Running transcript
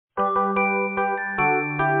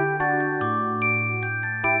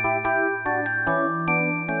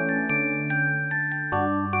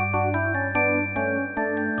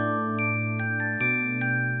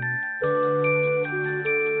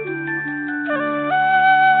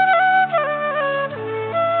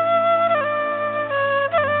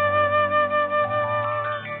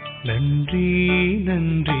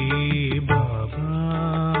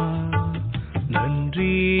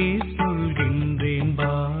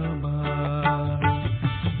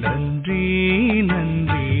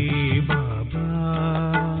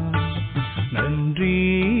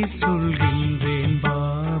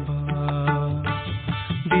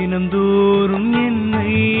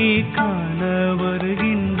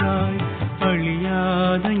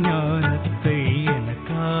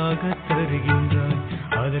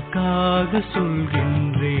அதற்காக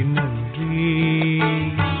சொல்கின்றேன் நன்றி,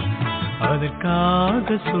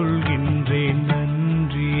 அதற்காக சொல்கின்றேன்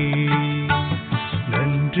நன்றி.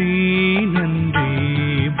 நன்றி நன்றி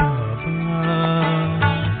பாபா,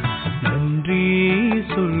 நன்றி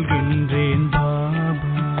சொல்கின்றேன் பாபா.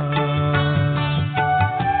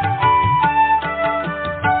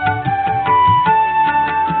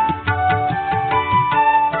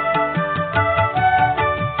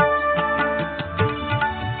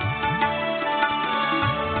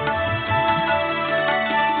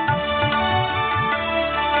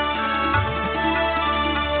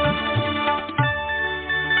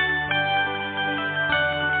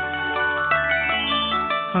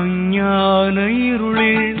 அஞ்ஞான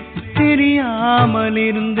இருளில் தெரியாமல்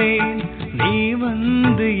இருந்தேன், நீ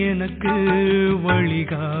வந்து எனக்கு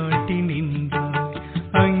வழிகாட்டி நின்றாய்.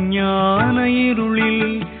 அஞ்ஞான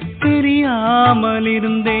இருளில் தெரியாமல்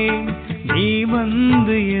இருந்தேன், நீ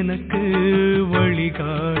வந்து எனக்கு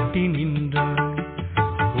வழிகாட்டி நின்றாய்.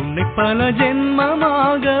 உன்னை பல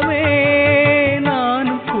ஜென்மமாகவே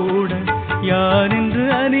நானும் கூட யார் என்று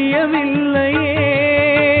அறியவில்லையே,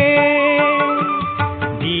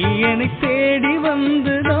 என்னை தேடி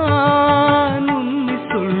வந்துதான் உண்மை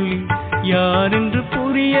சொல்லி யார் என்று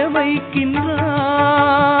புரிய வைக்கின்றார்.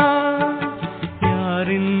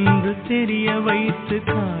 யார் என்று தெரிய வைத்து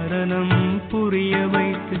காரணம் புரிய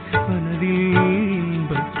வைத்து மனதில்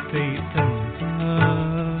இன்பத்தை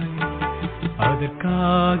தந்தாய்.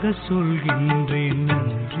 அதற்காக சொல்கின்றேன்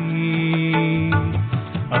நன்றி,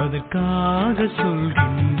 அதற்காக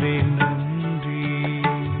சொல்கின்றேன் நன்றி.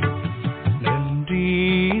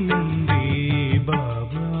 நன்றி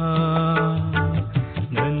பாபா,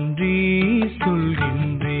 நன்றி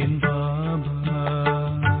சொல்கின்றேன் பாபா.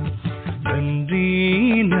 நன்றி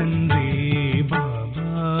நன்றி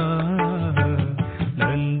பாபா,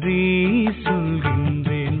 நன்றி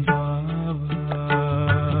சொல்கின்றேன் பாபா.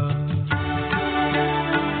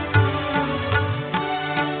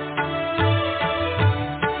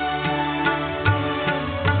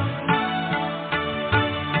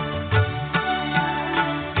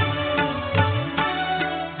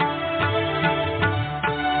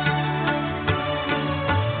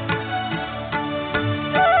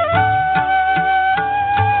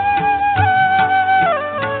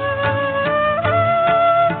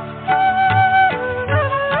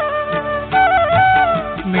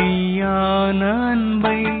 மெய்யான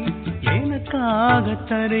அன்பை எனக்காக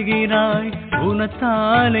தருகிறாய்,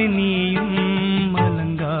 குணத்தாலே நீயும்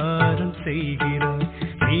அலங்காரம் செய்கிறாய்.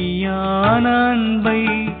 மெய்யான அன்பை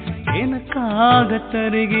எனக்காக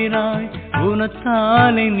தருகிறாய்,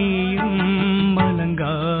 குணத்தாலே நீயும்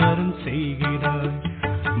அலங்காரம் செய்கிறாய்.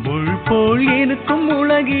 முள் போல் இருக்கும்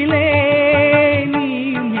உலகிலே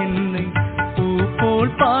நீயும் என்னை பூ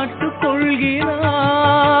போல் பார்த்துக் கொள்கிறாய்.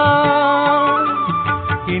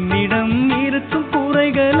 என்னிடம் இருக்கும்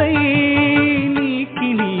குறைகளை நீக்கி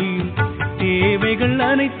நீ தேவைகள்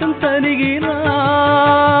அனைத்தும் தருகிறாய்.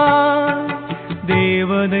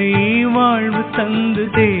 தேவதை வாழ்வு தந்து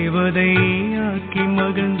தேவதை ஆக்கி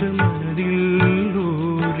மகிழ்ந்து மனதில்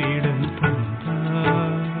ஓரிடம்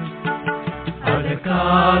தந்தாய்.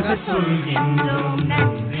 அதற்காக சொல்கின்றோம்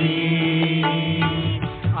நன்றி,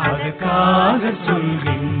 அதற்காக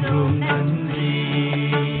சொல்கின்றோம் நன்றி,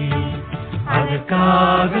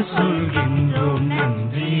 அதற்காக சொல்கின்றோம்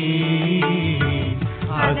நன்றி,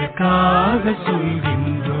 அதற்காக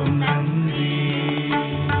சொல்கின்றோம் நன்றி.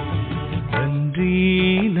 நன்றி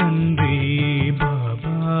நன்றி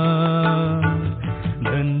பாபா,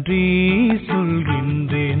 நன்றி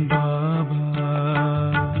சொல்கின்றேன் பாபா.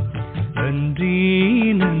 நன்றி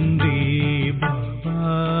நன்றி பாபா,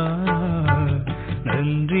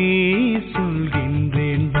 நன்றி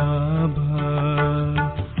சொல்கின்றேன் பாபா.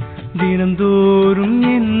 தினந்தோறும்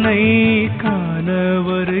என்னை காண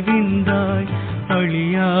வருகின்றாய்,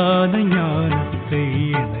 அழியாத ஞானத்தை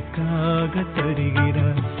எனக்காக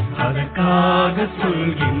தருகிறாய். அதற்காக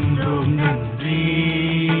சொல்கின்றோம் நன்றி,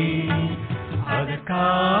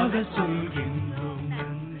 அதற்காக சொல்கின்றோம்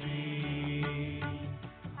நன்றி,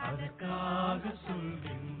 அதற்காக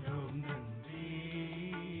சொல்கின்றோம் நன்றி,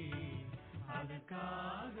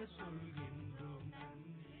 அதற்காக சொல்கின்றோம்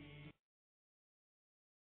நன்றி.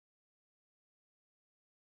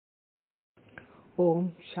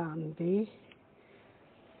 ஓம் சாந்தி.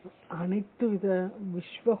 அனைத்து வித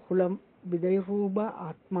விஸ்வகுலம் விதயரூப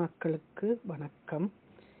ஆத்மாக்களுக்கு வணக்கம்.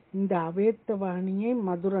 இந்த அவேத்தவாணியை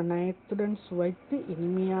மதுர நயத்துடன் சுவைத்து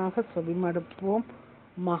இனிமையாக செவிமடுப்போம்.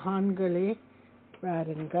 மகான்களே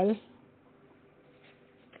வாருங்கள்.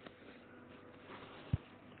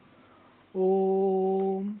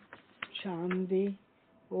 ஓம் சாந்தி,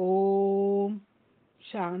 ஓம்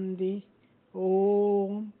சாந்தி. சாந்தி.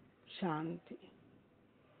 ஓம் சாந்தி.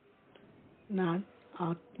 நான்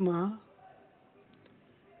ஆத்மா,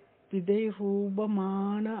 விதை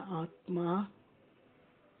ரூபமான ஆத்மா,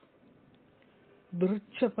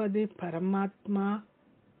 விருட்சபதி பரமாத்மா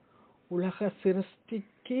உலக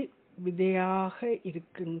சிருஷ்டிக்கு விதையாக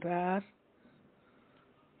இருக்கின்றார்.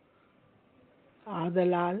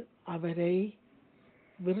 ஆதலால் அவரை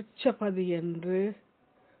விருட்சபதி என்று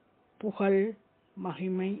புகழ்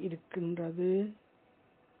மகிமை இருக்கின்றது.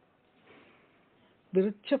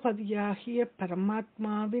 விருட்சபதியாகிய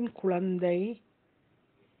பரமாத்மாவின் குழந்தை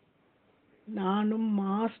நானும்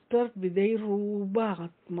மாஸ்டர் விதை ரூப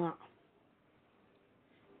ஆத்மா.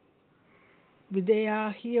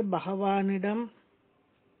 விதையாகிய பகவானிடம்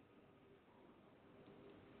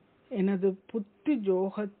எனது புத்தி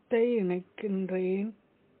ஜோகத்தை இணைக்கின்றேன்.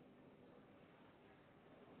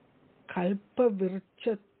 கல்ப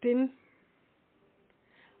விருட்சத்தின்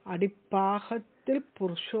அடிப்பாகத்தில்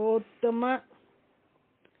புருஷோத்தம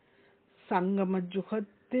சங்கம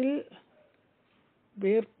ஜுகத்தில்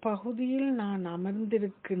வேர்பகுதியில் நான்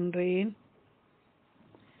அமர்ந்திருக்கின்றேன்.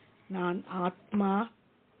 நான் ஆத்மா,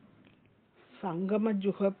 சங்கம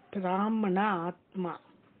ஜுக பிராமண ஆத்மா.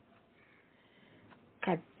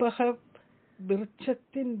 கற்பக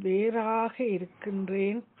விருட்சத்தின் வேராக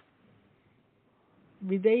இருக்கின்றேன்.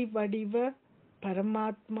 விதை வடிவ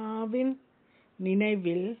பரமாத்மாவின்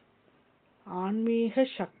நினைவில் ஆன்மீக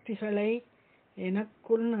சக்திகளை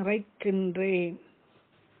எனக்குள் நிறைக்கின்றேன்.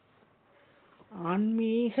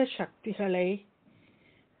 ஆன்மீக சக்திகளை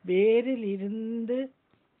வேரில் இருந்து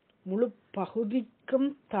முழு பகுதிக்கும்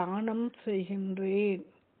தானம் செய்கின்றேன்.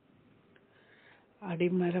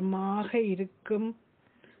 அடிமரமாக இருக்கும்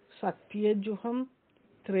சத்தியஜுகம்,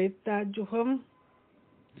 திரேதாஜுகம்,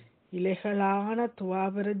 இலைகளான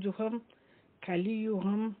துவாபர ஜுகம்,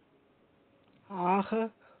 கலியுகம் ஆக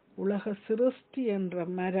உலக சிருஷ்டி என்ற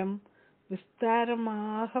மரம்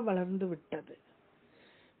விஸ்தாரமாக வளர்ந்து விட்டது.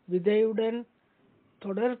 விதையுடன்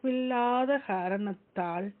தொடர்பில்லாத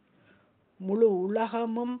காரணத்தால் முழு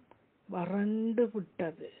உலகமும் வறண்டு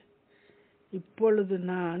விட்டது. இப்பொழுது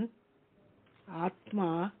நான் ஆத்மா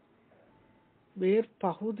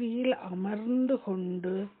வேர்பகுதியில் அமர்ந்து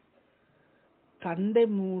கொண்டு தந்தை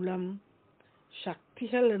மூலம்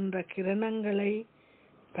சக்திகள் என்ற கிரணங்களை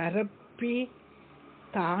பரப்பி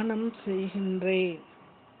தானம் செய்கின்றேன்.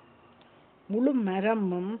 முழு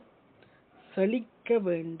மரமும் செழிக்க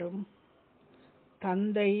வேண்டும்.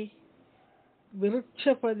 தந்தை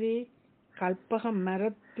விருட்சபதி கல்பக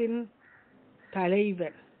மரத்தின்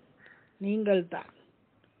தலைவர் நீங்கள்தான்.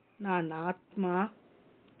 நான் ஆத்மா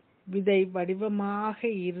விதை வடிவமாக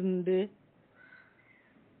இருந்து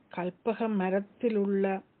கல்பக மரத்தில் உள்ள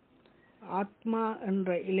ஆத்மா என்ற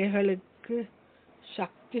இலைகளுக்கு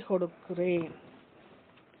சக்தி கொடுக்கிறேன்.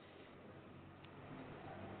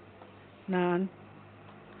 நான்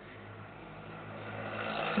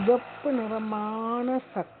சிவப்பு நிறமான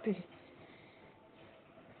சக்திகளை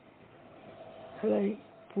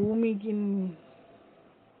பூமியின்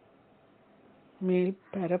மேல்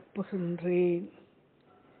பரப்புகின்றேன்.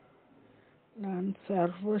 நான்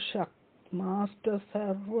மாஸ்டர்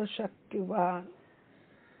சர்வசக்திவான்.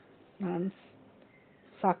 நான்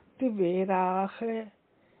சக்தி வேறாக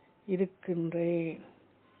இருக்கின்றேன்.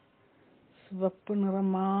 சிவப்பு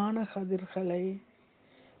நிறமான கதிர்களை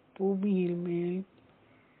பூமியில் மேல்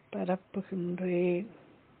பரப்புகின்றேன்.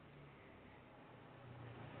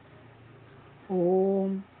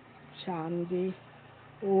 ஓம் சாந்தி.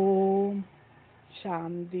 ஓம்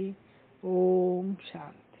சாந்தி. ஓம்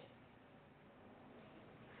சாந்தி.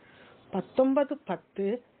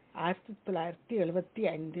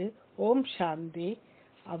 19/10/1975. ஓம் சாந்தி.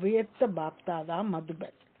 அவ்யக்த பாப்தாதா,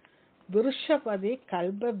 மதுபன். விருஷபதி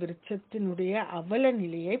கல்ப விருட்சத்தினுடைய அவல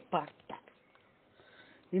நிலையை பார்த்தார்.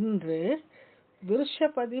 இன்று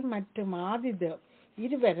விருஷபதி மற்றும் ஆதிதேவ்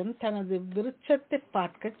இருவரும் தனது விருட்சத்தை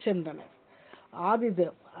பார்க்க சென்றனர்.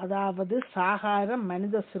 ஆதிதேவ் அதாவது சாகார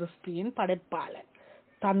மனித சிருஷ்டியின் படைப்பாளர்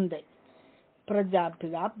தந்தை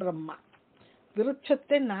பிரஜாபிதா பிரம்மா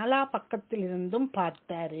விருட்சத்தை 4 பக்கத்தில் இருந்தும்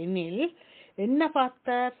பார்த்தார். எனில் என்ன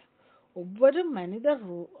பார்த்தார்? ஒவ்வொரு மனித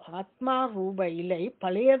ஆத்மா ரூப இலை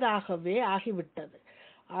பழையதாகவே ஆகிவிட்டது.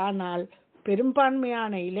 ஆனால்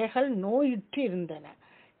பெரும்பான்மையான இலைகள் நோயுற்று இருந்தன.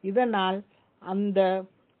 இதனால் அந்த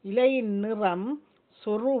இலையின் நிறம்,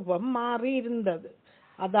 சொரூபம் மாறி இருந்தது.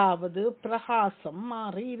 அதாவது பிரகாசம்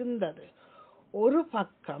மாறி இருந்தது. ஒரு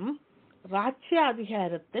பக்கம் ராஜ்ய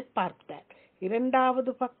அதிகாரத்தை பார்த்தார்.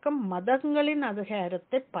 2வது பக்கம் மதங்களின்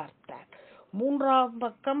அதிகாரத்தை பார்த்தார். 3ஆம்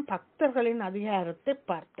பக்கம் பக்தர்களின் அதிகாரத்தை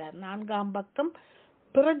பார்த்தார். 4ஆம் பக்கம்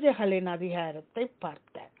பிரஜைகளின் அதிகாரத்தை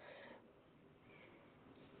பார்த்தார்.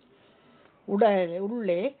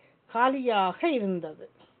 உள்ளே காலியாக இருந்தது.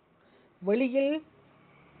 வெளியில்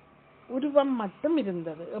உருவம் மட்டும்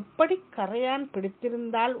இருந்தது. எப்படி கரையான்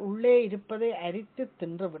பிடித்திருந்தால் உள்ளே இருப்பதை அரித்து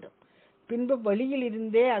தின்றுவிடும், பின்பு வெளியில்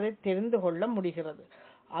இருந்தே அதை தெரிந்து கொள்ள முடிகிறது.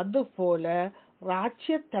 அதுபோல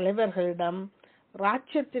ராஜ்ய தலைவர்களிடம்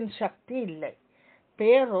ராஜ்யத்தின் சக்தி இல்லை.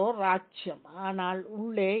 பேரோ ராஜ்யம், ஆனால்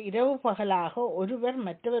உள்ளே இரவு பகலாக ஒருவர்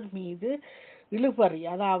மற்றவர் மீது இழுபறி,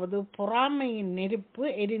 அதாவது பொறாமையின் நெருப்பு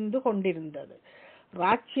எரிந்து கொண்டிருந்தது.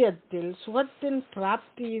 ராஜ்யத்தில் சுகத்தின்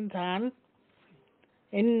பிராப்திதான்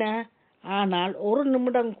என்ன, ஆனால் ஒரு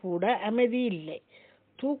நிமிடம் கூட அமைதி இல்லை.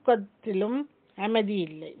 தூக்கத்திலும் அமைதி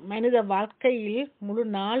இல்லை. மனித வாழ்க்கையில் முழு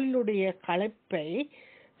நாளினுடைய களைப்பை,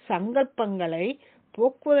 சங்கல்பங்களை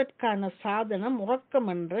போக்குவதற்கான சாதனம் உறக்கம்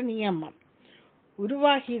என்ற நியமம்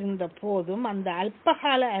உருவாகியிருந்த போதும் அந்த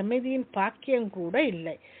அல்பகால அமைதியின் பாக்கியம் கூட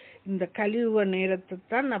இல்லை. இந்த கலியுக நேரத்தை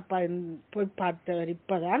தான் அப்ப போய் பார்த்தவர்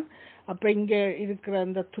இப்பதான். அப்ப இங்க இருக்கிற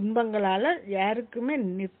அந்த துன்பங்களால யாருக்குமே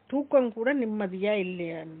தூக்கம் கூட நிம்மதியா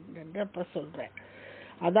இல்லையா என்று அப்ப சொல்றேன்.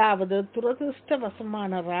 அதாவது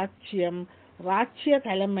துரதிருஷ்டவசமான ராஜ்ய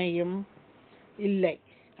தலைமையும் இல்லை.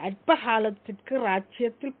 அற்பகாலத்திற்கு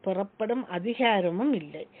ராஜ்யத்தில் பெறப்படும் அதிகாரமும்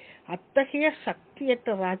இல்லை. அத்தகைய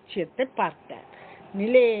சக்தியற்ற ராஜ்யத்தை பார்த்தார்.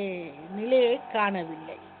 நிலையை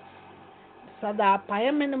காணவில்லை. சதா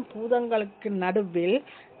பயம் எனும் பூதங்களுக்கு நடுவில்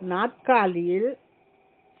நாற்காலியில்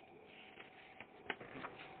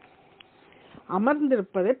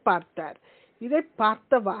அமர்ந்திருப்பதை பார்த்தார். இதை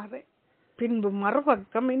பார்த்தவாறு பின்பு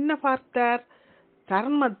மறுபக்கம் என்ன பார்த்தார்?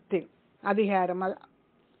 தர்மத்தின் அதிகாரம்,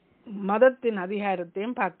 மதத்தின்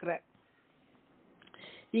அதிகாரத்தையும் பார்க்கிறார்.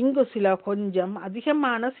 இங்கு சில கொஞ்சம்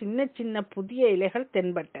அதிகமான சின்ன சின்ன புதிய இலைகள்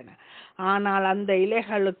தென்பட்டன. ஆனால் அந்த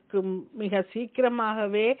இலைகளுக்கு மிக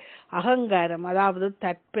சீக்கிரமாகவே அகங்காரம், அதாவது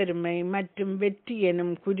தற்பெருமை மற்றும் வெற்றி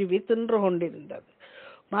எனும் குருவி தின்று கொண்டிருந்தது.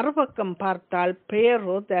 மறுபக்கம் பார்த்தால்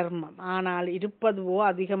பெயரோ தர்மம், ஆனால் இருப்பதுவோ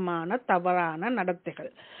அதிகமான தவறான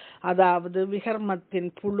நடத்தைகள். அதாவது விகர்மத்தின்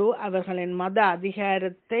புழு அவர்களின் மத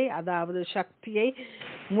அதிகாரத்தை, அதாவது சக்தியை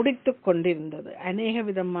முடித்து கொண்டிருந்தது. அநேக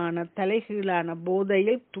விதமான தலைகீழான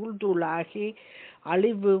போதையில் தூளாகி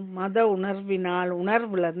அழிவு மத உணர்வினால்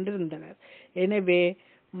உணர்விழந்திருந்தனர். எனவே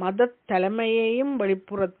மத தலைமையையும்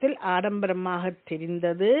வெளிப்புறத்தில் ஆடம்பரமாக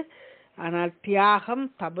தெரிந்தது. ஆனால் தியாகம்,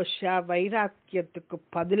 தபஸ்யா, வைராக்கியத்துக்கு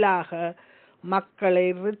பதிலாக மக்களை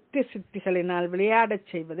ரித்தி சித்திகளினால் விளையாடச்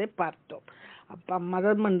செய்வதை பார்த்தோம். அப்பா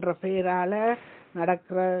மதம் என்ற பெயரால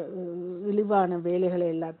நடக்கிற இழிவான வேலைகளை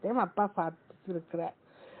எல்லாத்தையும் அப்பா பார்த்திருக்கிறார்.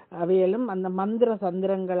 அவையிலும் அந்த மந்திர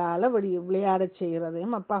தந்திரங்களால விளையாட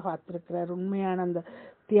செய்கிறதையும் அப்பா பார்த்திருக்கிறார். உண்மையான அந்த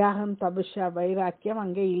தியாகம், தபஸ்யா, வைராக்கியம்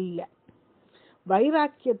அங்கே இல்லை.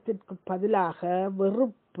 வைராக்கியத்திற்கு பதிலாக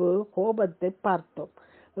வெறுப்பு, கோபத்தை பார்த்தோம்.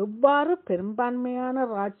 எவ்வாறு பெரும்பான்மையான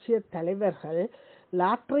ராஜ்ய தலைவர்கள்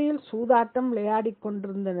லாட்டரியில் சூதாட்டம் விளையாடி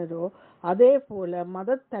கொண்டிருந்தனரோ அதே போல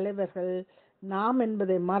மத தலைவர்கள் நாம்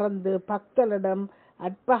என்பதை மறந்து பக்தர்களிடம்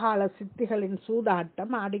அற்பகால சித்திகளின்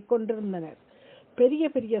சூதாட்டம் ஆடிக்கொண்டிருந்தனர். பெரிய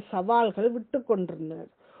பெரிய சவால்கள் விட்டு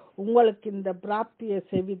கொண்டிருந்தனர். உங்களுக்கு இந்த பிராப்தியை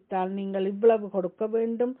செவித்தால் நீங்கள் இவ்வளவு கொடுக்க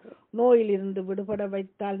வேண்டும், நோயிலிருந்து விடுபட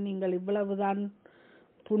வைத்தால் நீங்கள் இவ்வளவுதான்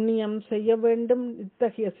புண்ணியம் செய்ய வேண்டும்.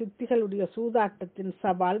 இத்தகைய சித்திகளுடைய சூதாட்டத்தின்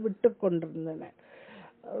சவால் விட்டு கொண்டிருந்தனர்.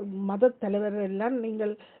 மத தலைவர்கள் எல்லாம்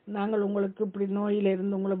நாங்கள் உங்களுக்கு இப்படி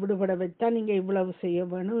நோயிலிருந்து உங்களை விடுபட வைத்தா நீங்க இவ்வளவு செய்ய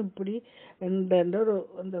வேணும், இப்படி என்ற ஒரு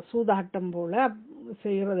அந்த சூதாட்டம் போல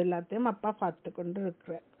செய்யறது எல்லாத்தையும் அப்பா பார்த்து கொண்டு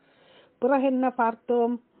இருக்கிறார். பிறகு என்ன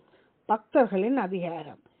பார்த்தோம்? பக்தர்களின்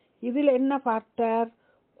அதிகாரம். இதில் என்ன பார்த்தார்?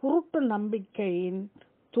 குருட்டு நம்பிக்கையின்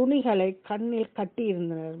துணிகளை கண்ணில்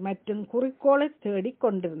கட்டியிருந்தனர் மற்றும் குறிக்கோளை தேடிக்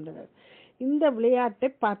கொண்டிருந்தனர். இந்த விளையாட்டை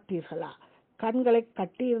பார்த்தீர்களா? கண்களை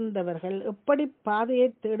கட்டியிருந்தவர்கள் எப்படி பாதையை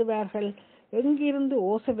தேடுவார்கள்? எங்கிருந்து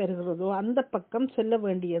ஓசை வருகிறதோ அந்த பக்கம் செல்ல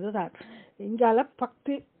வேண்டியதுதான். இங்கால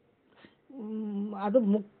பக்தி, அது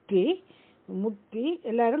முக்தி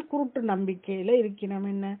எல்லாரும் குருட்டு நம்பிக்கையில இருக்கணும்.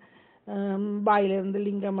 என்ன வாயிலிருந்து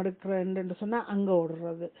லிங்கம் எடுக்கிறேன்னு சொன்னா அங்க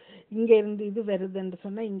ஓடுறது, இங்க இருந்து இது வருது என்று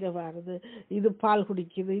சொன்னா இங்க வருது, இது பால்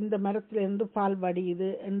குடிக்குது, இந்த மரத்துல இருந்து பால் வடியுது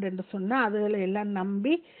என்று சொன்னா அதுகளை எல்லாம்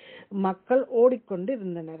நம்பி மக்கள் ஓடிக்கொண்டு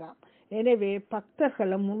இருந்தனராம். எனவே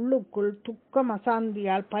பக்தர்களும் உள்ளுக்குள் துக்கம்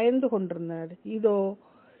அசாந்தியால் பயந்து கொண்டிருந்தனர். இதோ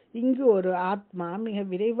இங்கு ஒரு ஆத்மா மிக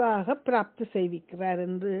விரைவாக பிராப்தி செய்விக்கிறார்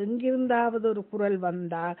என்று எங்கிருந்தாவது ஒரு குரல்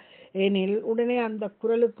வந்தால் எனில் உடனே அந்த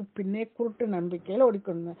குரலுக்கு பின்னே குருட்டு நம்பிக்கையில்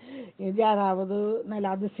ஓடிக்கொண்டு யாராவது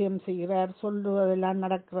நல்ல அதிசயம் செய்கிறார், சொல்லுவதெல்லாம்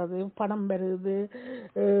நடக்கிறது, பணம் வருது,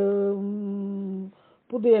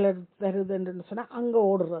 புதிய வருது என்று சொன்னா அங்க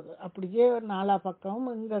ஓடுறது. அப்படியே நாலா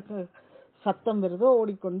பக்கமும் எங்க சத்தம் வருதோ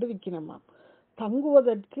ஓடிக்கொண்டு விற்கணுமா.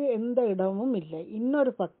 தங்குவதற்கு எந்த இடமும் இல்லை.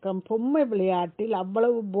 இன்னொரு பக்கம் பொம்மை விளையாட்டில்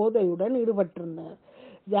அவ்வளவு போதையுடன் ஈடுபட்டிருந்தனர்.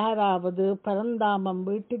 யாராவது பரந்தாமம்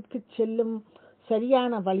வீட்டிற்கு செல்லும்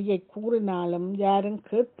சரியான வழியை கூறினாலும் யாரும்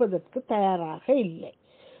கேட்பதற்கு தயாராக இல்லை.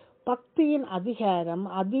 பக்தியின் அதிகாரம்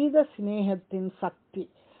அதீத சிநேகத்தின் சக்தி.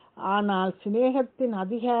 ஆனால் சிநேகத்தின்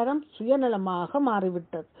அதிகாரம் சுயநலமாக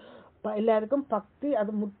மாறிவிட்டது. எல்லாருக்கும் பக்தி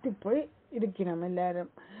அது முத்தி போய் இருக்கிறோம்.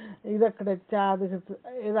 எல்லாரும் இதை கிடைச்சா அது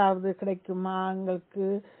ஏதாவது கிடைக்குமா எங்களுக்கு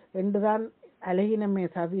என்றுதான் அழகினமே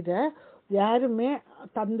தவிர யாருமே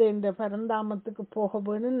தந்தை இந்த பரந்தாமத்துக்கு போக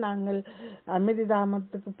வேணும், நாங்கள்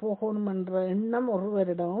அமைதிதாமத்துக்கு போகணும் என்ற எண்ணம்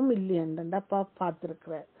ஒருவரிடமும் இல்லை என்றப்பா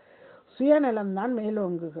பார்த்திருக்கிறார். சுயநலம்தான்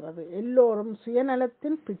மேலோங்குகிறது. எல்லோரும்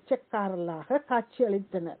சுயநலத்தின் பிச்சைக்காரர்களாக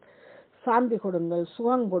காட்சியளித்தனர். சாந்தி கொடுங்கள்,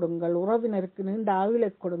 சுகம் கொடுங்கள், உறவினருக்கு நீண்ட ஆயுளை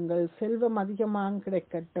கொடுங்கள், செல்வம் அதிகமாக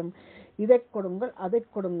கிடைக்கட்டும், இதை கொடுங்கள் அதை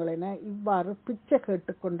கொடுங்கள் என இவ்வாறு பிச்சை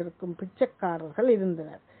கேட்டுக்கொண்டிருக்கும் பிச்சைக்காரர்கள்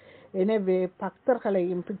இருந்தனர். எனவே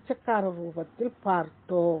பக்தர்களையும் பிச்சைக்கார ரூபத்தில்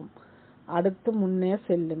பார்த்தோம். அடுத்து முன்னே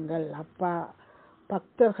செல்லுங்கள் அப்பா.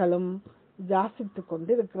 பக்தர்களும் யாசித்து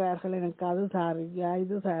கொண்டு இருக்கிறார்கள். எனக்கு அது தாரியா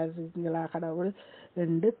இது தாரீங்களா கடவுள்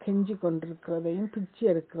என்று கெஞ்சி கொண்டிருக்கிறதையும் பிச்சை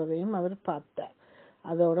எடுக்கிறதையும் அவர் பார்த்தார்.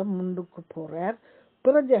 அதோட முன்னுக்கு போறார்.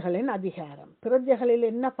 பிரஜைகளின் அதிகாரம். பிரஜைகளில்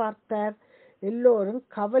என்ன பார்த்தார்? எல்லோரும்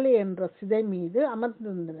கவலை என்ற சிதை மீது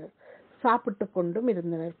அமர்ந்திருந்தனர். சாப்பிட்டு கொண்டும்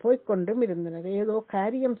இருந்தனர், போய்கொண்டும் இருந்தனர், ஏதோ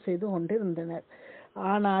காரியம் செய்து கொண்டிருந்தனர்.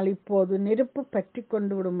 ஆனால் இப்போது நெருப்பு பற்றி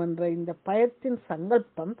கொண்டு விடும் என்ற இந்த பயத்தின்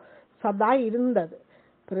சங்கல்பம் சதா இருந்தது.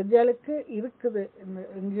 பிரஜைகளுக்கு இருக்குது,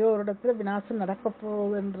 எங்கேயோ ஒரு இடத்துல விநாசம் நடக்க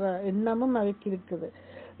போகுது என்ற எண்ணமும் அவைக்கு இருக்குது.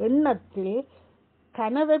 எண்ணத்தில்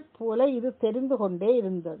கனவை போல இது தெரிந்து கொண்டே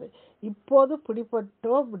இருந்தது. இப்போது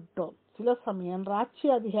பிடிபட்டோ விட்டோம். சில சமயம்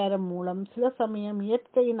ராட்சிய அதிகாரம் மூலம், சில சமயம்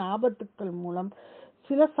இயற்கையின் ஆபத்துக்கள் மூலம்,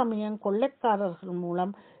 சில சமயம் கொள்ளைக்காரர்கள்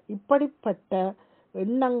மூலம் இப்படிப்பட்ட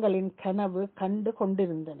எண்ணங்களின் கனவு கண்டு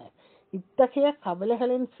கொண்டிருந்தனர். இத்தகைய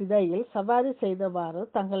கவலைகளின் சிதையில் சவாரி செய்தவாறு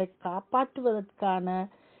தங்களை காப்பாற்றுவதற்கான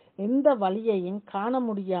எந்த வழியையும் காண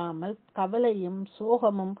முடியாமல் கவலையும்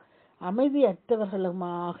சோகமும்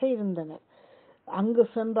அமைதியற்றவர்களுமாக இருந்தனர். அங்கு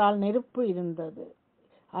சென்றால் நெருப்பு இருந்தது,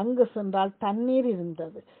 அங்கு சென்றால் தண்ணீர்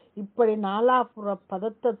இருந்தது. இப்படி நாலாபுற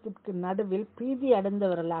பதட்டத்திற்கு நடுவில் பீதி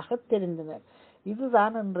அடைந்தவர்களாக தெரிந்தனர்.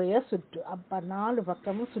 இதுதான் இன்றைய சுற்று. அப்ப 4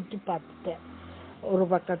 பக்கமும் சுற்றி பார்த்துட்டேன். ஒரு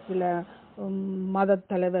பக்கத்துல மத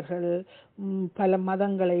தலைவர்கள் பல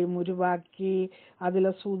மதங்களையும் உருவாக்கி அதுல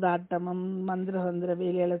சூதாட்டமும் மந்திர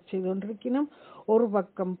வேலைகளை செய்து கொண்டிருக்கணும். ஒரு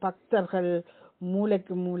பக்கம் பக்தர்கள்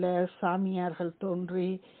மூளைக்கு மூளை சாமியார்கள் தோன்றி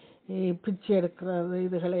பிச்சை எடுக்கிறது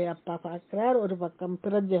இதுகளை அப்பா பார்க்கிறார். ஒரு பக்கம்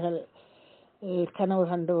பிரஜைகள் கனவு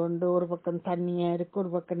கண்டு கொண்டு, ஒரு பக்கம் தண்ணியா இருக்கு, ஒரு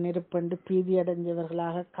பக்கம் நெருப்பண்டு பீதி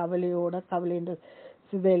அடைஞ்சவர்களாக கவலையின்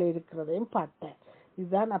சிதையில இருக்கிறதையும் பார்த்தேன்.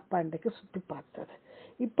 இதுதான் அப்பா இன்றைக்கு சுற்றி பார்த்தது.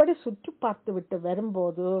 இப்படி சுற்றி பார்த்து விட்டு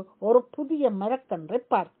வரும்போது ஒரு புதிய மரக்கன்றை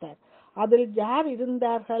பார்த்தார். அதில் யார்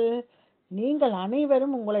இருந்தார்கள்? நீங்கள்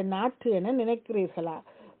அனைவரும் உங்களை நாற்று என நினைக்கிறீர்களா?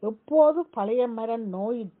 எப்போது பழைய மரம்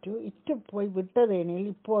இட்டு போய் விட்டதெனில்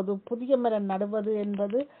இப்போது புதிய மரம் நடுவது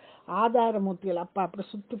என்பது ஆதாரமூர்த்திகள். அப்பா அப்படி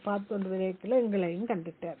சுற்றி பார்த்து கொண்டு விரைக்கல எங்களையும்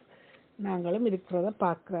கண்டுட்டார். நாங்களும் இருக்கிறத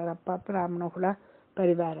பார்க்கிறார். அப்பா பிராமணகுல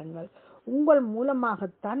பரிவாரங்கள் உங்கள்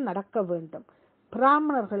மூலமாகத்தான் நடக்க வேண்டும்.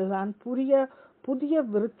 பிராமணர்கள் தான் புதிய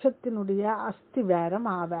விருட்சத்தினுடைய அஸ்திவாரம்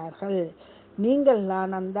ஆவார்கள். நீங்கள்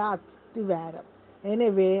தான் அந்த அஸ்திவாரம்.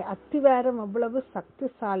 எனவே அத்திவாரம் எவ்வளவு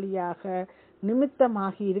சக்திசாலியாக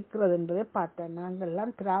நிமித்தமாகி இருக்கிறது என்பதை பார்த்தேன்.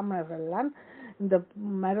 நாங்கள்லாம் பிராமணர்கள்லாம் இந்த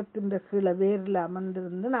மரத்தின் கீழே வேரில்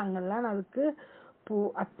அமர்ந்திருந்து நாங்கள்லாம் அதுக்கு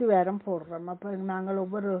அத்திவாரம் போடுறோம். அப்போ நாங்கள்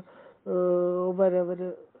ஒவ்வொரு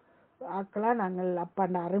ஆக்கெல்லாம் நாங்கள் அப்போ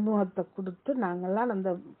அந்த அறிமுகத்தை கொடுத்து நாங்கள்லாம்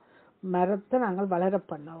அந்த மரத்தை நாங்கள் வளர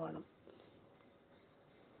பண்ண வேணும்.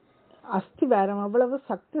 அஸ்திவாரம் எவ்வளவு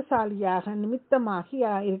சக்திசாலியாக நிமித்தமாகி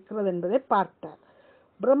இருக்கிறது என்பதை பார்த்தார்.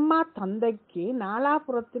 பிரம்மா தந்தைக்கு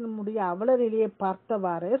நாலாபுரத்தினுடைய அவலரிலேயே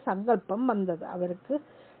பார்த்தவாறு சங்கல்பம் வந்தது. அவருக்கு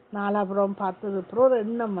நாலாபுரம் பார்த்தது ஒரு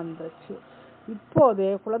எண்ணம் வந்துச்சு. இப்போதே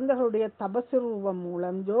குழந்தைகளுடைய தபசு ரூபம்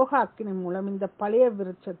மூலம் யோகாக்கினி மூலம் இந்த பழைய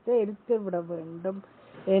விருட்சத்தை எரித்து விட வேண்டும்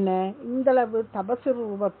என இந்தளவு தபசு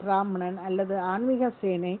ரூப பிராமணன் அல்லது ஆன்மீக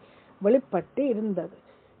சேனை வெளிப்பட்டு இருந்தது.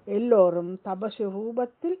 எல்லோரும் தபசு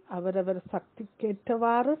ரூபத்தில் அவரவர்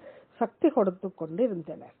சக்திக்கேற்றவாறு சக்தி கொடுத்து கொண்டு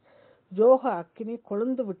இருந்தனர். யோக அக்கினி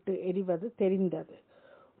கொழுந்து விட்டு எரிவது தெரிந்தது.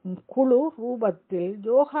 குழு ரூபத்தில்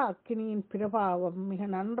யோக அக்கினியின் பிரபாவம் மிக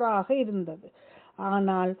நன்றாக இருந்தது.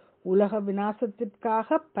 ஆனால் உலக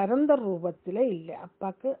விநாசத்திற்காக பரந்த ரூபத்திலே இல்லை.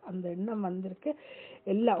 அப்பாக்கு அந்த எண்ணம் வந்திருக்கு.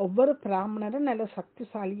 ஒவ்வொரு பிராமணரும் நல்ல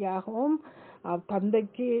சக்திசாலியாகவும்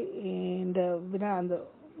தந்தைக்கு அந்த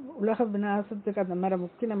உலக விநாசத்துக்கு அந்த மரம்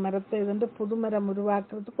முக்கின மரத்தை வந்து புது மரம்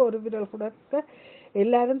உருவாக்குறதுக்கு ஒரு விரல் கொடுக்க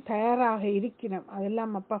எல்லாரும் தயாராக இருக்கணும்.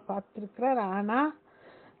 அதெல்லாம் அப்பா பார்த்திருக்கிறார். ஆனா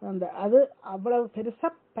அது அவ்வளவு பெருசா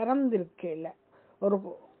பிறந்திருக்கு இல்ல. ஒரு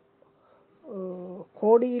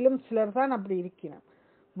கோடியிலும் சிலர் தான் அப்படி இருக்கணும்.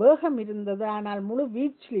 வேகம் இருந்தது, ஆனால் முழு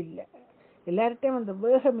வீச்சில் இல்லை. எல்லார்ட்டையும் அந்த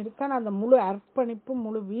வேகம் இருக்கான அந்த முழு அர்ப்பணிப்பு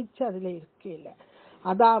முழு வீச்சு அதுல இருக்கே இல்லை.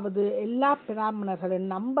 அதாவது எல்லா பிராமணர்களின்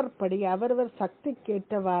நம்பர் படி அவரவர் சக்திக்கு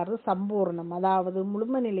ஏற்றவாறு சம்பூர்ணம், அதாவது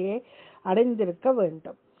முழும நிலையை அடைந்திருக்க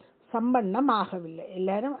வேண்டும். சம்பன்னம் ஆகவில்லை.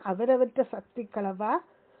 எல்லாரும் அவரவற்ற சக்தி களவா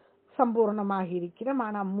சம்பூர்ணமாக இருக்கிறோம்.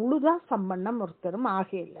 ஆனா முழுதா சம்பன்னம் ஒருத்தரும் ஆக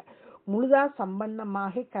இல்லை. முழுதா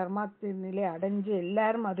சம்பன்னமாக கர்மாத்தின் நிலை அடைஞ்சு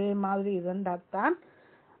எல்லாரும் அதே மாதிரி இருந்தால்தான்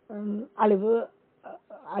அழிவு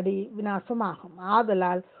அடி விநாசமாகும்.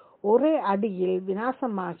 ஆதலால் ஒரே அடியில்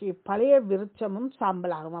விநாசமாகி பழைய விருட்சமும்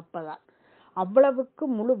சாம்பலாகும். அப்பதான் அவ்வளவுக்கு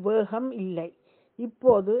முழு வேகம் இல்லை.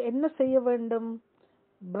 இப்போது என்ன செய்ய வேண்டும்?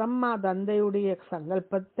 பிரம்மா தந்தையுடைய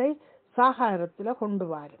சங்கல்பத்தை சாகாரத்துல கொண்டு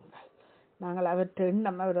வாருங்கள். நாங்கள் அவற்றை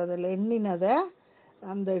எண்ணம் அவர் அதில் எண்ணினதை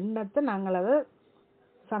அந்த எண்ணத்தை நாங்கள் அதை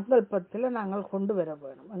சங்கல்பத்துல நாங்கள் கொண்டு வர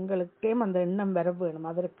வேணும். எங்களுக்கே அந்த எண்ணம் வர வேணும்.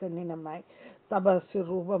 அதற்கு எண்ணினமாய் தபசு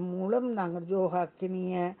ரூபம் மூலம் நாங்கள்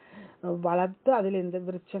யோகாக்கினிய வளர்த்து அதில் இந்த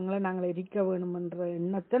விருட்சங்களை நாங்கள் எரிக்க வேணும் என்ற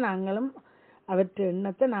எண்ணத்தை நாங்களும் அவற்றை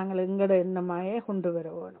எண்ணத்தை நாங்கள் எங்களோட எண்ணமாயே கொண்டு வர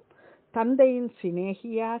வேணும். தந்தையின்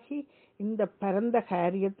சிநேகியாகி இந்த பரந்த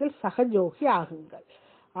காரியத்தில் சகஜோகி ஆகுங்கள்.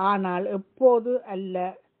 ஆனால் எப்போது அல்ல,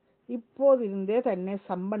 இப்போது இருந்தே தன்னை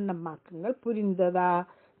சம்பன்னமாக்குங்கள். புரிந்ததா?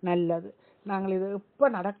 நல்லது. நாங்கள் இது எப்ப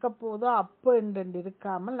நடக்க போதோ அப்போ என்று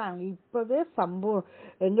இருக்காமல் நாங்கள் இப்பவே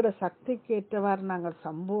எங்களோட சக்திக்கு ஏற்றவாறு நாங்கள்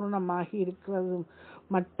சம்பூர்ணமாகி இருக்கிறது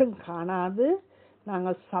மட்டும் காணாது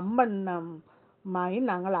நாங்கள் சம்பன்னமாகி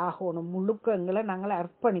நாங்கள் ஆகணும். முழுக்க எங்களை நாங்கள்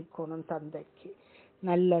அர்ப்பணிக்கணும் தந்தைக்கு.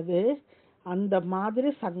 நல்லது. அந்த மாதிரி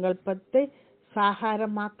சங்கல்பத்தை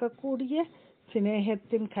சாகாரமாக்கக்கூடிய,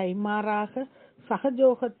 சிநேகத்தின் கைமாறாக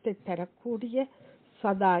சகஜோகத்தை தரக்கூடிய,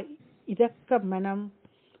 சதா இரக்க மனம்,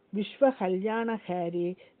 விஸ்வ கல்யாணகாரி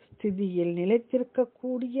ஸ்திதியில்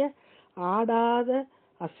நிலைத்திருக்கக்கூடிய, ஆடாத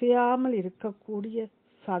அசையாமல் இருக்கக்கூடிய,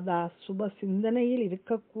 சதா சுப சிந்தனையில்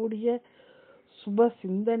இருக்கக்கூடிய சுப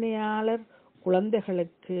சிந்தனையாளர்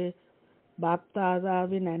குழந்தைகளுக்கு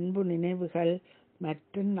பாப்தாதாவின் அன்பு நினைவுகள்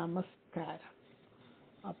மற்றும் நமஸ்காரம்.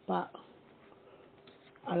 அப்பா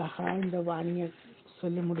அழகா இந்த வாணியை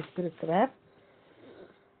சொல்லி முடித்திருக்கிறார்.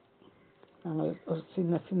 நாங்கள் ஒரு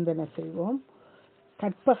சின்ன சிந்தனை செய்வோம்.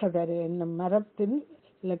 கற்பகதரு என்னும் மரத்தின்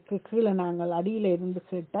கீழே நாங்கள் அடியில இருந்து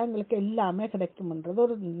கேட்டால் எங்களுக்கு எல்லாமே கிடைக்கும்ன்றது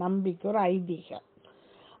ஒரு நம்பிக்கை, ஒரு ஐதீகம்.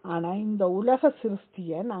 ஆனா இந்த உலக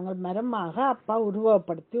சிருஷ்டியை நாங்கள் மரமாக அப்பா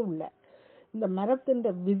உருவப்படுத்தி உள்ள இந்த மரத்தின்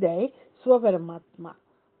விதை சிவபரமாத்மா,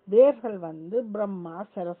 வேர்கள் பிரம்மா,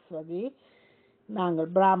 சரஸ்வதி, நாங்கள்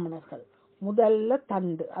பிராமணர்கள். முதல்ல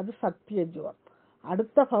தண்டு, அது சத்திய ஜுகம்.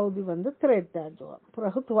 அடுத்த பகுதி திரேதா ஜுகம்,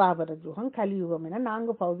 பிறகு துவாபர ஜுகம், கலியுகம் என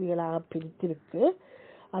 4 பகுதிகளாக பிரித்திருக்கு.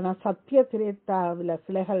 ஆனா சத்திய திரேத்தாவில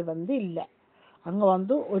சிலைகள் இல்லை. அங்க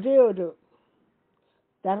ஒரே ஒரு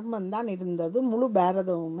தர்மம் தான் இருந்தது. முழு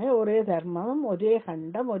பாரதமுமே ஒரே தர்மம், ஒரே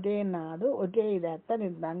கண்டம், ஒரே நாடு, ஒரே இதாத்தான்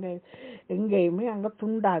இருந்தாங்க. எங்கேயுமே அங்க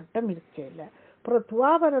துண்டாட்டம் இருக்கல. அப்புறம்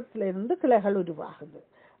துவாபரத்துல இருந்து கிளைகள் உருவாகுது.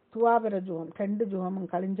 துவாபர ஜுகம் 2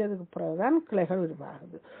 ஜுகமும் கழிஞ்சதுக்கு பிறகுதான் கிளைகள்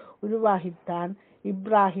உருவாகுது. உருவாகித்தான்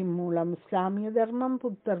இப்ராஹிம் மூலம் இஸ்லாமிய தர்மம்,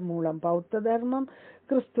 புத்தர் மூலம் பௌத்த தர்மம்,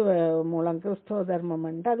 கிறிஸ்துவ மூலம் கிறிஸ்துவ தர்மம்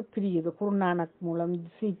என்று அது பிரியுது. குருநானக் மூலம்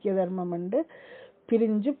சீக்கிய தர்மம் என்று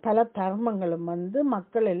பிரிஞ்சு பல தர்மங்களும்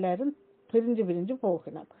மக்கள் எல்லாரும் பிரிஞ்சு பிரிஞ்சு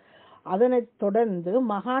போகணும். அதனைத் தொடர்ந்து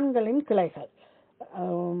மகான்களின் கிளைகள்,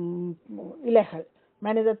 இலைகள்,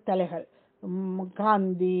 மனித தலைகள்,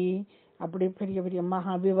 காந்தி, அப்படி பெரிய பெரிய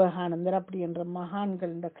விவேகானந்தர் அப்படி என்ற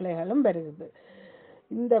மகான்கள் இந்த கிளைகளும் வருகிறது.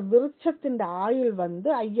 இந்த விருட்சத்தின் ஆயுள்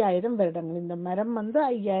 5000 வருடங்கள். இந்த மரம்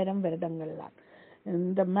 5000 வருடங்கள் தான்.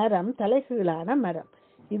 இந்த மரம் தலைகீழான மரம்.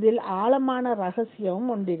 இதில் ஆழமான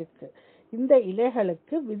ரகசியமும் ஒன்றிருக்கு. இந்த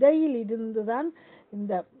இலைகளுக்கு விதையில் இருந்துதான்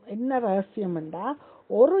இந்த என்ன ரகசியம் என்றா,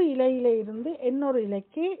 ஒரு இலையில இருந்து இன்னொரு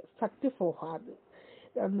இலைக்கு சக்தி போகாது.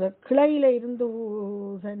 அந்த கிளையில இருந்து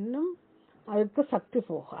அதுக்கு சக்தி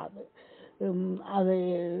போகாது. அது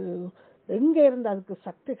எங்க இருந்து அதுக்கு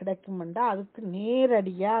சக்தி கிடைக்கும்டா, அதுக்கு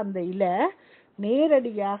நேரடியா அந்த இலை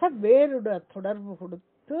நேரடியாக வேருட தொடர்பு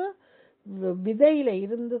கொடுத்து விதையில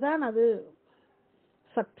இருந்துதான் அது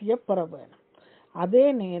சக்தியை பெற வேணும். அதே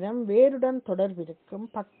நேரம் வேருடன் தொடர்பு இருக்கும்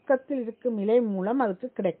பக்கத்தில் இருக்கும் இலை மூலம் அதுக்கு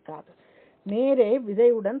கிடைக்காது. நேரே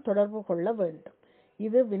விதையுடன் தொடர்பு கொள்ள வேண்டும்.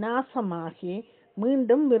 இது விநாசமாகி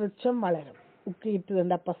மீண்டும் விருட்சம் வளரும்.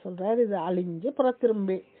 உக்கிட்டு அப்பா சொல்றாரு, இது அழிஞ்சு புற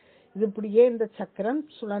திரும்பி இது இப்படியே இந்த சக்கரம்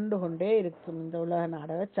சுழண்டு கொண்டே இருக்கும், இந்த உலக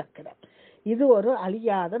நாடக சக்கரம். இது ஒரு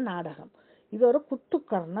அழியாத நாடகம். இது ஒரு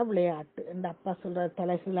குத்துக்கர்ண விளையாட்டு. எங்க அப்பா சொல்ற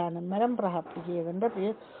தலைகளான மரம் பிரகாப்பிகை என்ற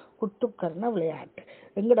பேர் குத்துக்கர்ண விளையாட்டு.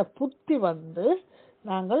 எங்கட புத்தி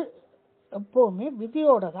நாங்கள் எப்பவுமே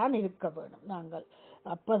விதியோட தான் இருக்க வேணும்.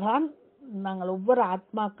 அப்பதான் நாங்கள் ஒவ்வொரு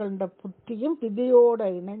ஆத்மாக்கள புத்தியும் விதியோட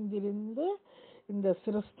இணைந்திருந்து இந்த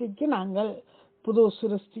சிருஷ்டிக்கு நாங்கள் புது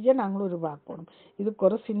சிருஷ்டியை நாங்கள் உருவாக்கணும். இதுக்கு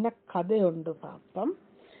ஒரு சின்ன கதை உண்டு பார்ப்போம்.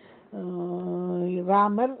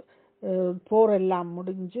 ராமர் போர் எல்லாம்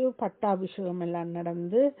முடிஞ்சு பட்டாபிஷேகம் எல்லாம்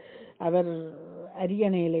நடந்து அவர்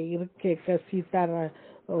அரியணையில இருக்கேக்க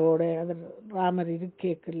சீதாவோட அவர் ராமர்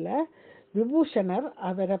இருக்கேக்குள்ள விபூஷணர்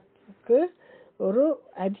அவருக்கு ஒரு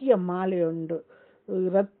அரிய மாலை உண்டு.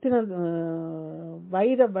 ரத்தின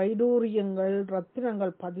வைர வைடூரியங்கள்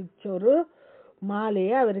ரத்தினங்கள் பதிச்ச ஒரு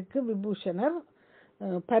மாலையை அவருக்கு விபூஷணர்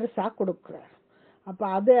பரிசா கொடுக்கிறார். அப்ப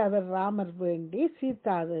அதை அவர் ராமர் வேண்டி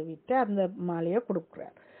சீதாதேவிட்ட அந்த மாலையை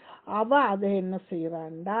கொடுக்கிறார். அதை என்ன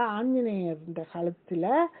செய்யறான்டா ஆஞ்சநேயர் கழுத்துல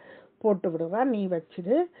போட்டு விடுறான், நீ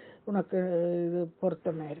வச்சிரு உனக்கு இது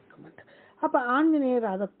பொருத்தமா இருக்க. அப்ப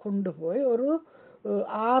ஆஞ்சநேயர் அதை கொண்டு போய் ஒரு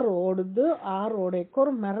ஆறு ஓடுது, ஆறு ஓடைக்கு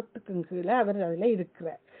ஒரு மரத்துக்கு கீழே அவர் அதுல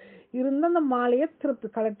இருக்கிறார். இருந்து அந்த மாலையை திருப்பி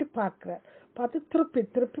கலட்டி பார்க்கிறார். பார்த்து திருப்பி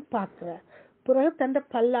திருப்பி பார்க்கிறார். பிறகு தன்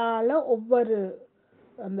பல்லால ஒவ்வொரு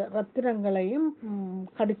அந்த ரத்தினங்களையும்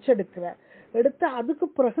கடிச்செடுக்கிறார். எடுத்து அதுக்கு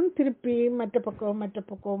பிறகு திருப்பி மற்ற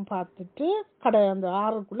பக்கம் பார்த்துட்டு அந்த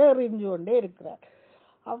ஆறுக்குள்ள எறிஞ்சு கொண்டே இருக்கிறார்.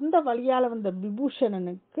 அந்த வழியால வந்த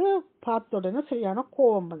விபூஷணனுக்கு பார்த்த உடனே சரியான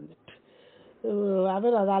கோபம் வந்துட்டு,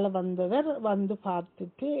 அவர் அதால வந்தவர்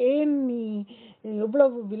பார்த்துட்டு, ஏன் நீ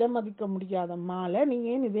எவ்வளவு விலை மதிக்க முடியாத மாலை, நீ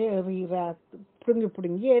ஏன் இதே எறிகிற,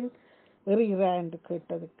 பிடுங்கி ஏன் எறிகிற என்று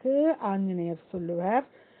கேட்டதுக்கு ஆஞ்சநேயர் சொல்லுவார்,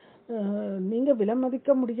 நீங்க விலை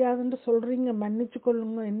மதிக்க முடியாதுன்னு சொல்றீங்க, மன்னிச்சு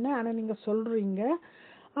கொள்ளுங்க என்ன, ஆனா நீங்க சொல்றீங்க,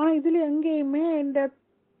 ஆனா இதுல எங்கேயுமே இந்த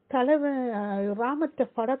தலைவன் ராமத்த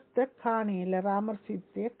படத்தை காணையில, ராமர்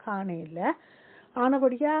சீத்தைய காணையில.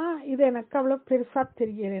 ஆனபடியா இது எனக்கு அவ்வளவு பெருசா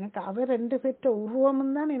தெரியல. எனக்கு அவர் ரெண்டு பேர்ட்ட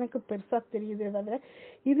உருவமும் தான் எனக்கு பெருசா தெரியுதே தவிர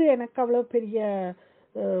இது எனக்கு அவ்வளவு பெரிய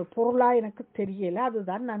பொருளா எனக்கு தெரியல,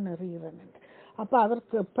 அதுதான் நான் எறிகிறேன். அப்ப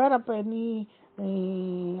அவருக்கு பேர், அப்ப நீ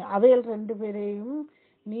அவையல் ரெண்டு பேரையும்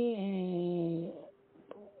நீ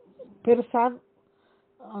பெருசா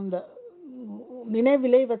அந்த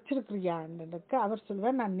நினைவிலை வச்சிருக்கிறியான்னு அவர்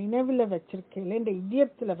சொல்லுவார், நான் நினைவில வச்சிருக்கேன், இந்த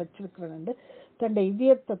இதயத்துல வச்சிருக்கிறேன். தன்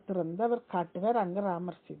இதயத்தை திறந்து அவர் காட்டுவார், அங்க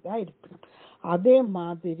ராமர் சீதா இருப்பினும். அதே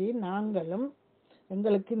மாதிரி நாங்களும்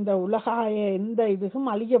எங்களுக்கு இந்த உலகாய எந்த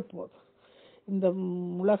இதுவும் அழிய போகுது. இந்த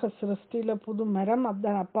உலக சிருஷ்டியில புது மரம்,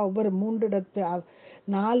 அதான் அப்பா ஒவ்வொரு 3 இடத்து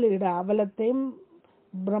 4 இட அவலத்தையும்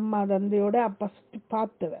பிரம்மா தந்தையோட அப்பா சுற்றி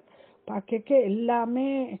பார்த்தவர். பார்க்க எல்லாமே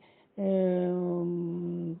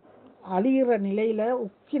அழிகிற நிலையில,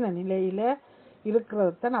 உக்கின நிலையில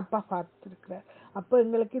இருக்கிறதான் அப்பா பார்த்திருக்கிறார். அப்போ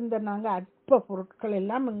எங்களுக்கு இந்த நாங்க அற்ப பொருட்கள்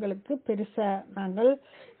எல்லாம் எங்களுக்கு பெருசா, நாங்கள்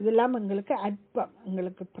இதெல்லாம் எங்களுக்கு அற்பம்.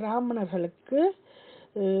 எங்களுக்கு பிராமணர்களுக்கு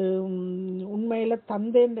உண்மையில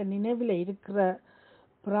தந்தைன்ற நினைவில் இருக்கிற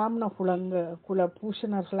பிராமண குல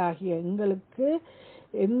பூஷணர்களாகிய எங்களுக்கு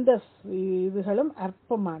எந்த இதுகளும்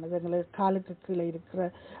அற்பமானது. எங்களுக்கு காலுக்கு கீழே இருக்கிற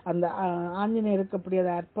அந்த ஆஞ்சநேயருக்கு அப்படி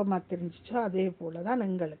அதை அற்பமா தெரிஞ்சிச்சோ அதே போலதான்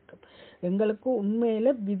எங்களுக்கு உண்மையில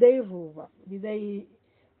விதை ரூபம், விதை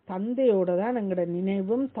தந்தையோட தான் எங்களோட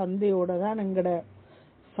நினைவும், தந்தையோட தான் எங்களோட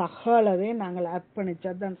சகலவே நாங்கள்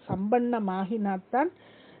அர்ப்பணிச்சதான் சம்பன்னமாகினாத்தான்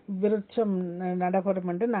விருட்சம் நடைபெறும்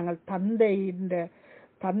என்று நாங்கள்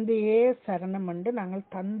தந்தையே சரணம் என்று நாங்கள்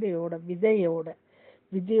தந்தையோட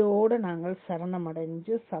விதையோட நாங்கள் சரணம்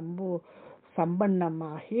அடைஞ்சு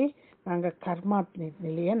சம்பன்னமாகி நாங்கள் கர்மாத்மி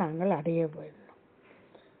நிலையை நாங்கள் அடைய வேண்டும்.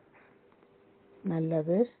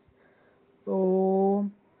 நல்லது.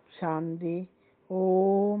 ஓம் சாந்தி,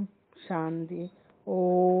 ஓம் சாந்தி,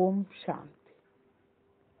 ஓம் சாந்தி.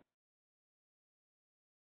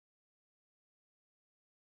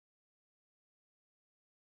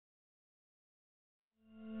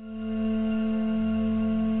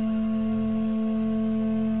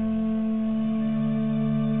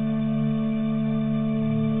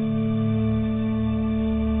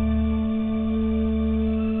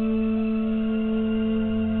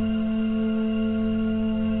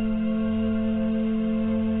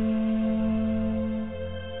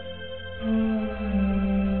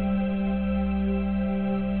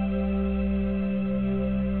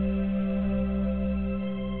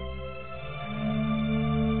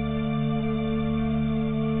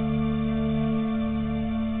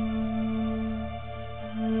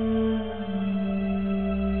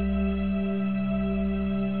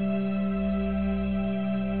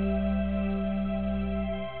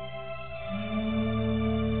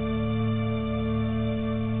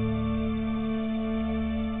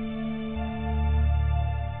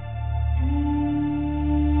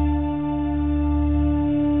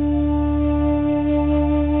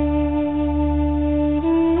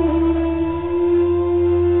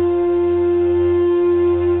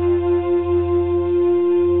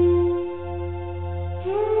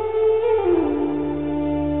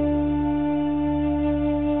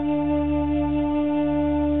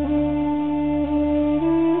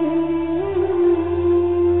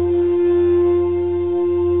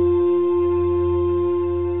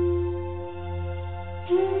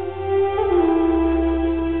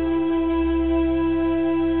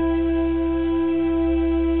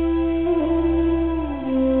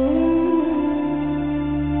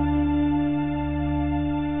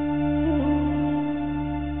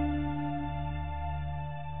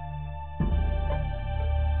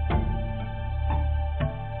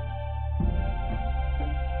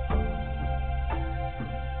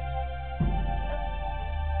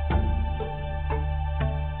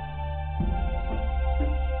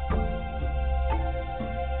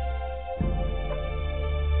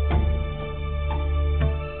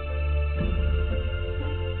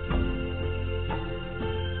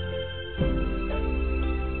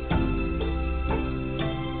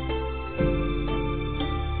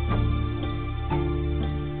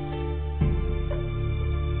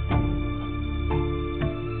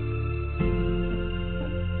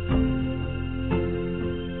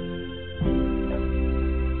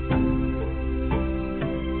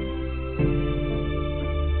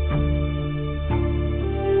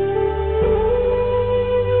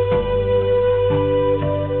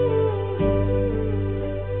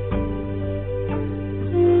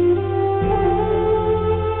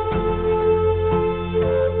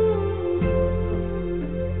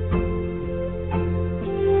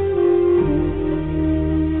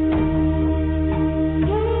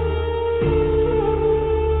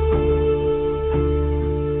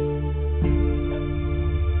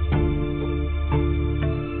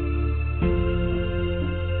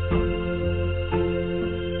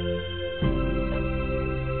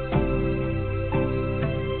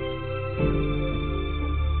 நன்றி.